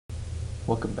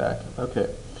Welcome back.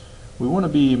 Okay, we want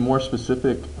to be more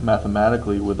specific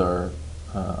mathematically with our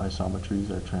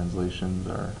isometries, our translations,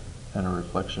 and our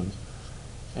reflections.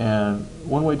 And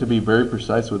one way to be very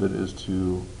precise with it is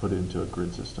to put it into a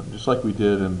grid system, just like we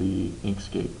did in the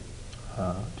Inkscape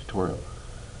tutorial.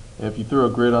 If you throw a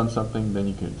grid on something, then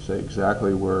you can say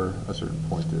exactly where a certain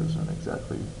point is and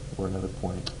exactly where another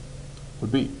point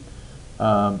would be.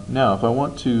 Now, if I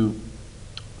want to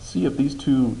see if these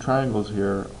two triangles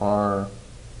here are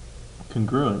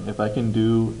congruent, if I can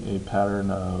do a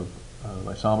pattern of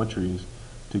isometries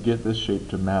to get this shape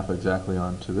to map exactly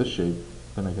onto this shape,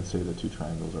 then I can say the two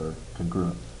triangles are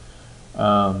congruent.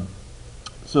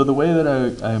 So the way that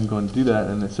I am going to do that,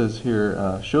 and it says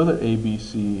here, show that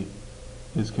ABC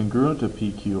is congruent to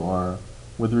PQR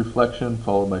with reflection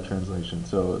followed by translation.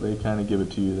 So they kind of give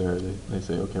it to you there. They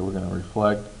say, okay, we're going to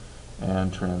reflect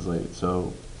and translate.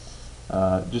 So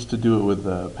just to do it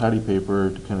with patty paper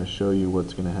to kind of show you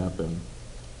what's going to happen,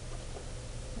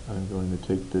 I'm going to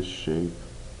take this shape.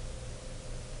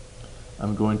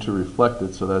 I'm going to reflect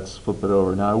it, so that's flip it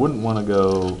over. Now I wouldn't want to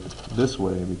go this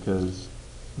way because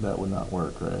that would not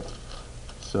work, right?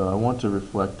 So I want to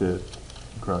reflect it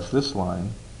across this line,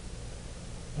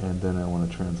 and then I want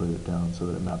to translate it down so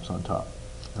that it maps on top.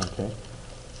 Okay.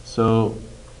 So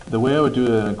the way I would do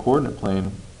it in a coordinate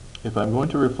plane, if I'm going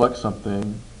to reflect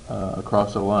something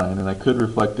across a line, and I could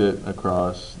reflect it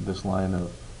across this line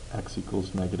of x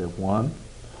equals -1,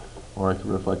 or I could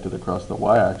reflect it across the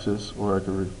y-axis, or I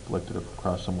could reflect it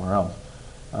across somewhere else.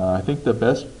 I think the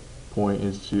best point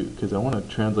is to, because I want to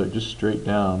translate just straight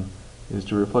down, is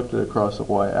to reflect it across the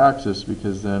y-axis,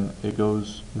 because then it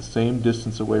goes the same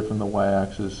distance away from the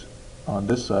y-axis on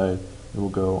this side, it will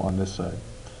go on this side.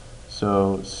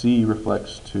 So C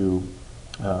reflects to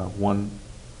one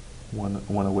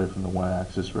away from the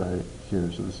y-axis right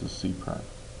here, so this is C prime.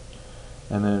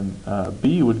 And then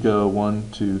B would go 1,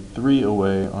 2, 3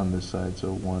 away on this side,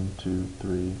 so 1, 2,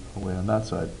 3 away on that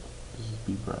side. This is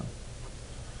B prime.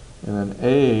 And then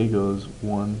A goes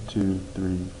 1, 2,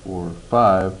 3, 4,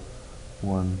 5.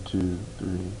 1, 2,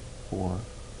 3, 4,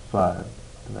 5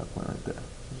 to that point right there.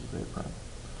 This is A prime.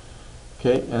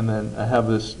 Okay, and then I have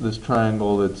this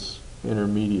triangle that's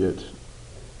intermediate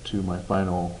to my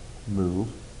final move.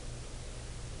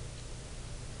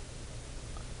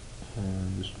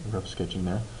 And just rough sketching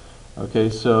there. Okay,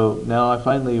 so now I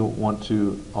finally want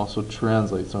to also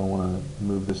translate, so I want to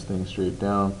move this thing straight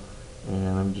down,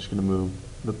 and I'm just going to move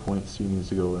the point C needs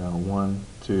to go down 1,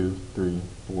 2, 3,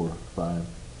 4, 5,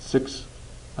 6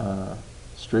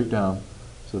 straight down,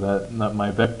 so that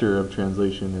my vector of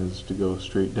translation is to go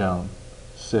straight down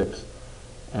 6,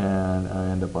 and I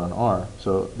end up on R.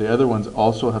 So the other ones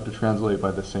also have to translate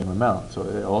by the same amount, so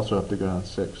they also have to go down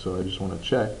 6, so I just want to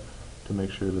check to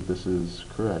make sure that this is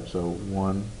correct. So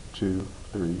 1, 2,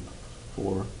 3,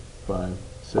 4, 5,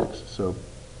 6. So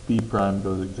B prime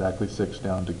goes exactly 6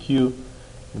 down to Q,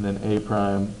 and then A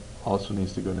prime also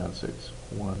needs to go down 6.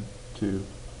 1, 2,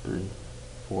 3,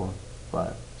 4,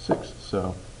 5, 6.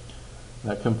 So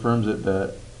that confirms it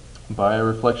that by a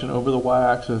reflection over the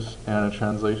y-axis and a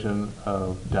translation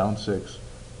of down 6,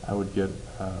 I would get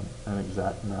an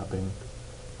exact mapping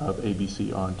of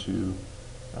ABC onto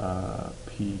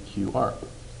PQR.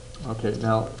 Okay,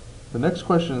 now the next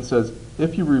question says,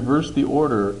 if you reverse the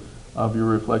order of your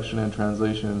reflection and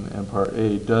translation in part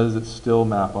A, does it still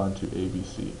map onto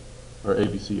ABC, or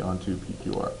ABC onto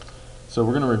PQR? So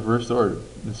we're going to reverse the order.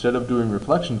 Instead of doing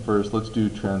reflection first, let's do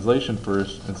translation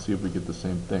first and see if we get the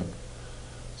same thing.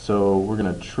 So we're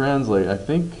going to translate, I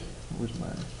think, where's my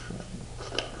triangle?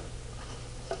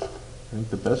 I think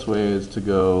the best way is to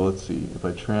go, let's see, if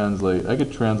I translate, I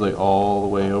could translate all the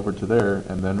way over to there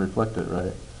and then reflect it,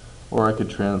 right? Or I could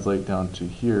translate down to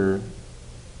here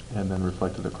and then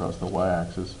reflect it across the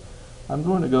y-axis. I'm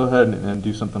going to go ahead and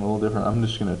do something a little different. I'm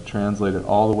just going to translate it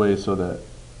all the way so that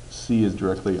C is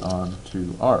directly on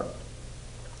to R.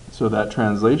 So that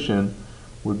translation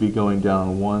would be going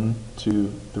down 1,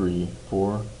 2, 3,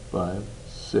 4, 5,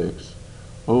 6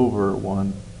 over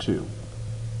 1, 2.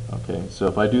 Okay, so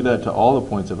if I do that to all the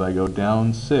points, if I go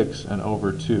down 6 and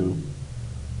over 2,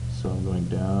 so I'm going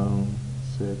down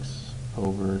 6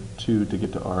 over 2 to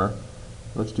get to R.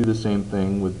 Let's do the same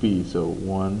thing with B. So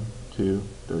 1, 2,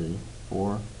 3,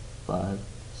 4, 5,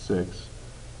 6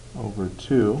 over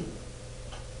 2.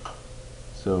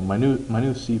 So my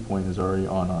new C point is already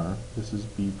on R. This is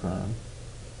B prime.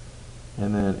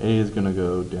 And then A is going to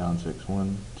go down 6.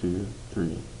 1, 2,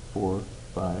 3, 4,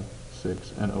 5,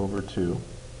 6, and over 2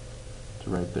 to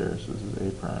right there. So this is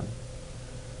A prime.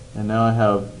 And now I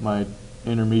have my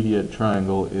intermediate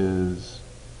triangle is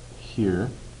here.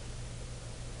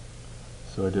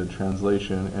 So I did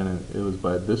translation, and it was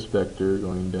by this vector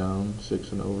going down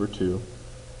 6 and over 2,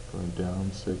 going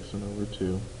down 6 and over 2,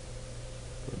 going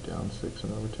down 6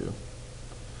 and over 2.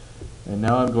 And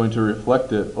now I'm going to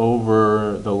reflect it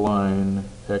over the line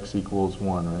x equals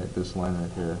 1, right? This line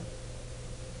right here.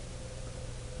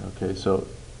 Okay, so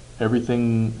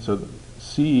everything, so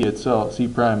C itself, C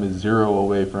prime is 0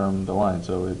 away from the line,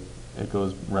 so it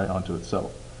goes right onto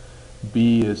itself.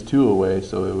 B is 2 away,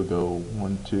 so it would go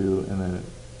 1, 2, and then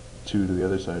 2 to the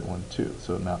other side, 1, 2,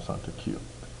 so it maps onto Q.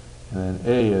 And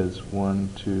then A is 1,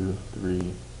 2,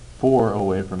 3, 4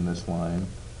 away from this line,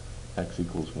 x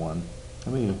equals 1.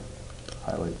 Let me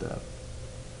highlight that.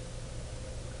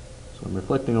 So I'm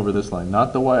reflecting over this line,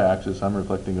 not the y-axis, I'm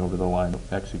reflecting over the line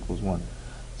x equals 1.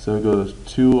 So it goes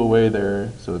 2 away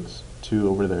there, so it's 2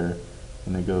 over there,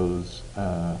 and it goes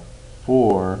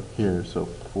 4 here, so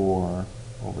 4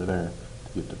 over there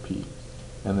to get to P,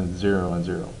 and then 0 and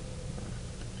 0.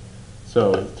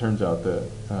 So it turns out that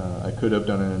I could have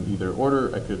done it in either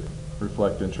order. I could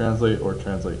reflect and translate, or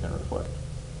translate and reflect.